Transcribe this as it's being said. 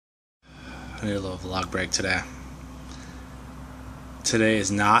I need a little vlog break today. Today is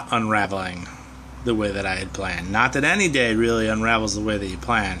not unraveling the way that I had planned. Not that any day really unravels the way that you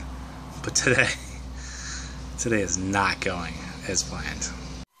plan, but today is not going as planned.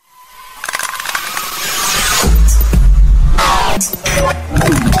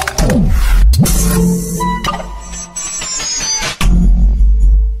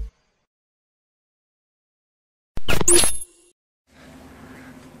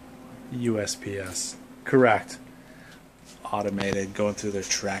 USPS. Correct. Automated, going through their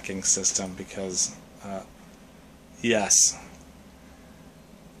tracking system because, yes,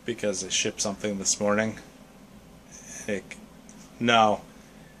 because it shipped something this morning.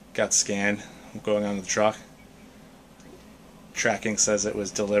 Got scanned going on the truck. Tracking says it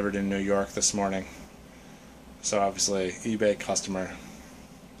was delivered in New York this morning. So obviously, eBay customer.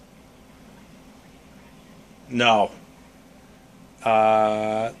 No.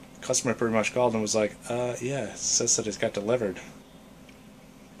 Customer pretty much called and was like, yeah, it says that it got delivered,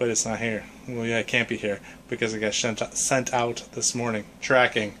 but it's not here. Well, yeah, it can't be here because it got sent out this morning.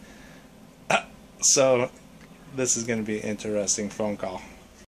 Tracking. So this is going to be an interesting phone call.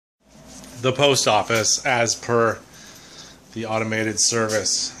 The post office, as per the automated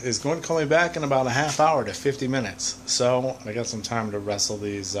service, is going to call me back in about a half hour to 50 minutes. So I got some time to wrestle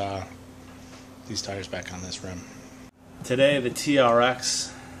these tires back on this rim. Today, the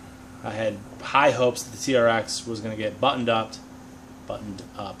TRX, I had high hopes that the TRX was going to get buttoned up,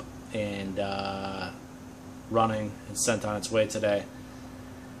 and running and sent on its way today.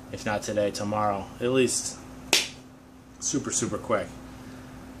 If not today, tomorrow. At least super quick.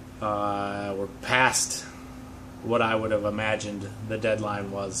 We're past what I would have imagined the deadline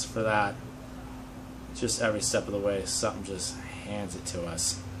was for that. Just every step of the way, something just hands it to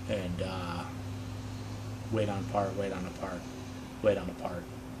us. And wait on a part, wait on a part, wait on a part,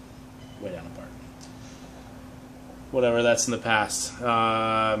 wait on a part. Whatever, that's in the past.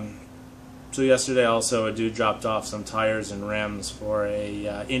 So yesterday also a dude dropped off some tires and rims for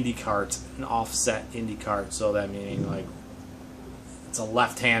a Indy cart, an offset Indy cart. So that meaning like it's a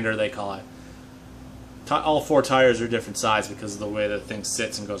left-hander, they call it. All four tires are different size because of the way the thing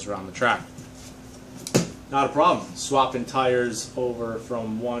sits and goes around the track. Not a problem. Swapping tires over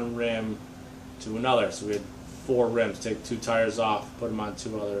from one rim to another. So we had 4 rims. Take 2 tires off, put them on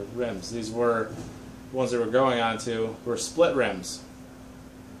 2 other rims. These were ones that we're going onto were split rims.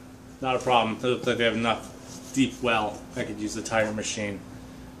 Not a problem. They look like they have enough deep well. I could use the tire machine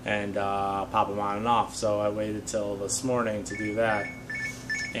and pop them on and off. So I waited till this morning to do that.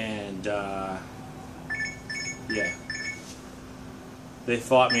 And yeah, they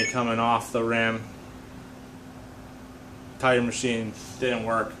fought me coming off the rim. Tire machine didn't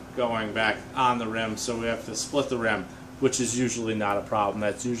work going back on the rim, so we have to split the rim, which is usually not a problem.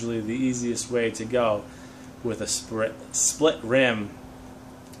 That's usually the easiest way to go with a split rim.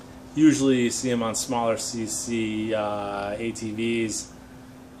 Usually you see them on smaller CC ATVs,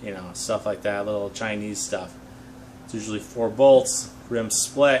 you know, stuff like that, little Chinese stuff. It's usually 4 bolts, rim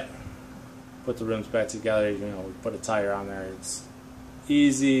split, put the rims back together, you know, we put a tire on there. It's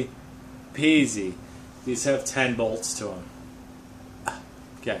easy peasy. These have 10 bolts to them.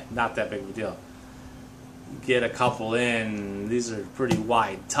 Okay, not that big of a deal. Get a couple in, these are pretty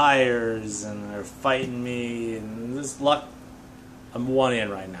wide tires, and they're fighting me, and this luck, I'm 1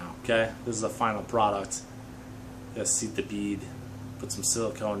 in right now, okay? This is the final product. Gotta seat the bead, put some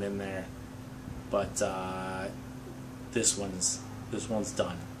silicone in there, but this one's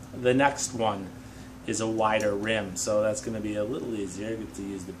done. The next one is a wider rim, so that's gonna be a little easier. I get to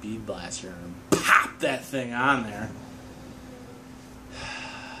use the bead blaster and pop that thing on there.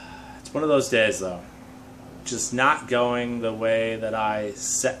 It's one of those days though. Just not going the way that I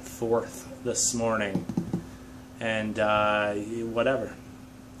set forth this morning. And whatever.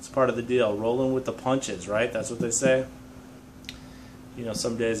 It's part of the deal. Rolling with the punches, right? That's what they say. You know,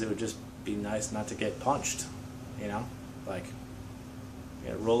 some days it would just be nice not to get punched. You know? Like,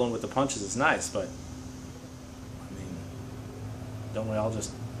 yeah, rolling with the punches is nice, but I mean, don't we all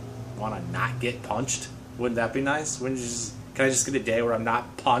just want to not get punched? Wouldn't that be nice? Wouldn't you just, can I just get a day where I'm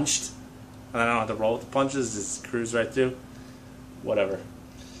not punched? And I don't have to roll with the punches, just cruise right through? Whatever.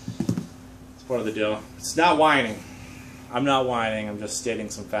 It's part of the deal. It's not whining. I'm not whining, I'm just stating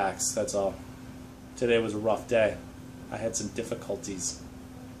some facts, that's all. Today was a rough day. I had some difficulties.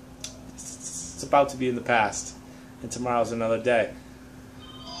 It's about to be in the past. And tomorrow's another day.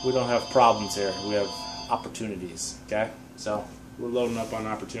 We don't have problems here. We have opportunities, okay? So, we're loading up on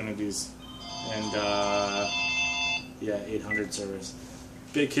opportunities. And, yeah, 800 servers.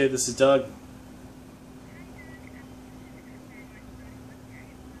 Big Kid, this is Doug.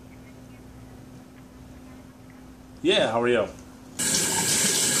 Yeah, how are you?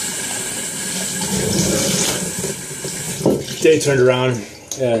 Day turned around,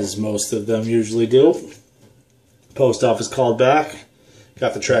 as most of them usually do. Post office called back.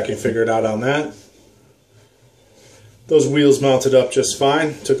 Got the tracking figured out on that. Those wheels mounted up just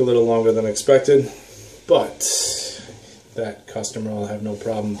fine. Took a little longer than expected, but that customer will have no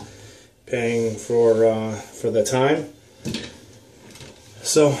problem paying for the time.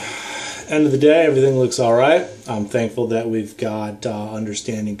 So, end of the day, everything looks all right. I'm thankful that we've got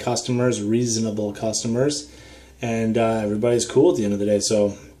understanding customers, reasonable customers, and everybody's cool at the end of the day.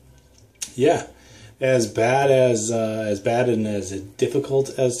 So, yeah, as bad and as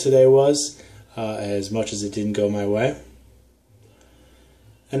difficult as today was, as much as it didn't go my way.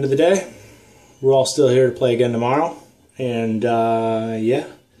 End of the day, we're all still here to play again tomorrow, and yeah,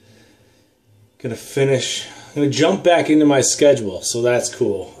 gonna jump back into my schedule, so that's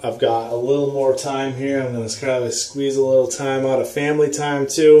cool. I've got a little more time here. I'm gonna kind of squeeze a little time out of family time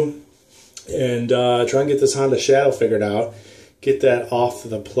too, and try and get this Honda Shadow figured out. Get that off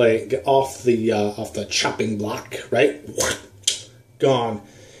the plate, get off the chopping block, right? Gone.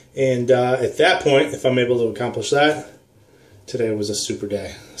 And at that point, if I'm able to accomplish that, today was a super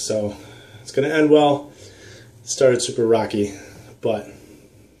day. So it's going to end well. It started super rocky, but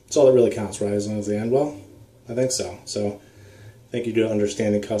it's all that really counts, right? As long as they end well, I think so. So thank you to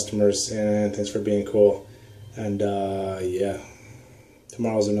understanding customers, and thanks for being cool. And yeah,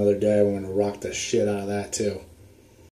 tomorrow's another day. We're going to rock the shit out of that too.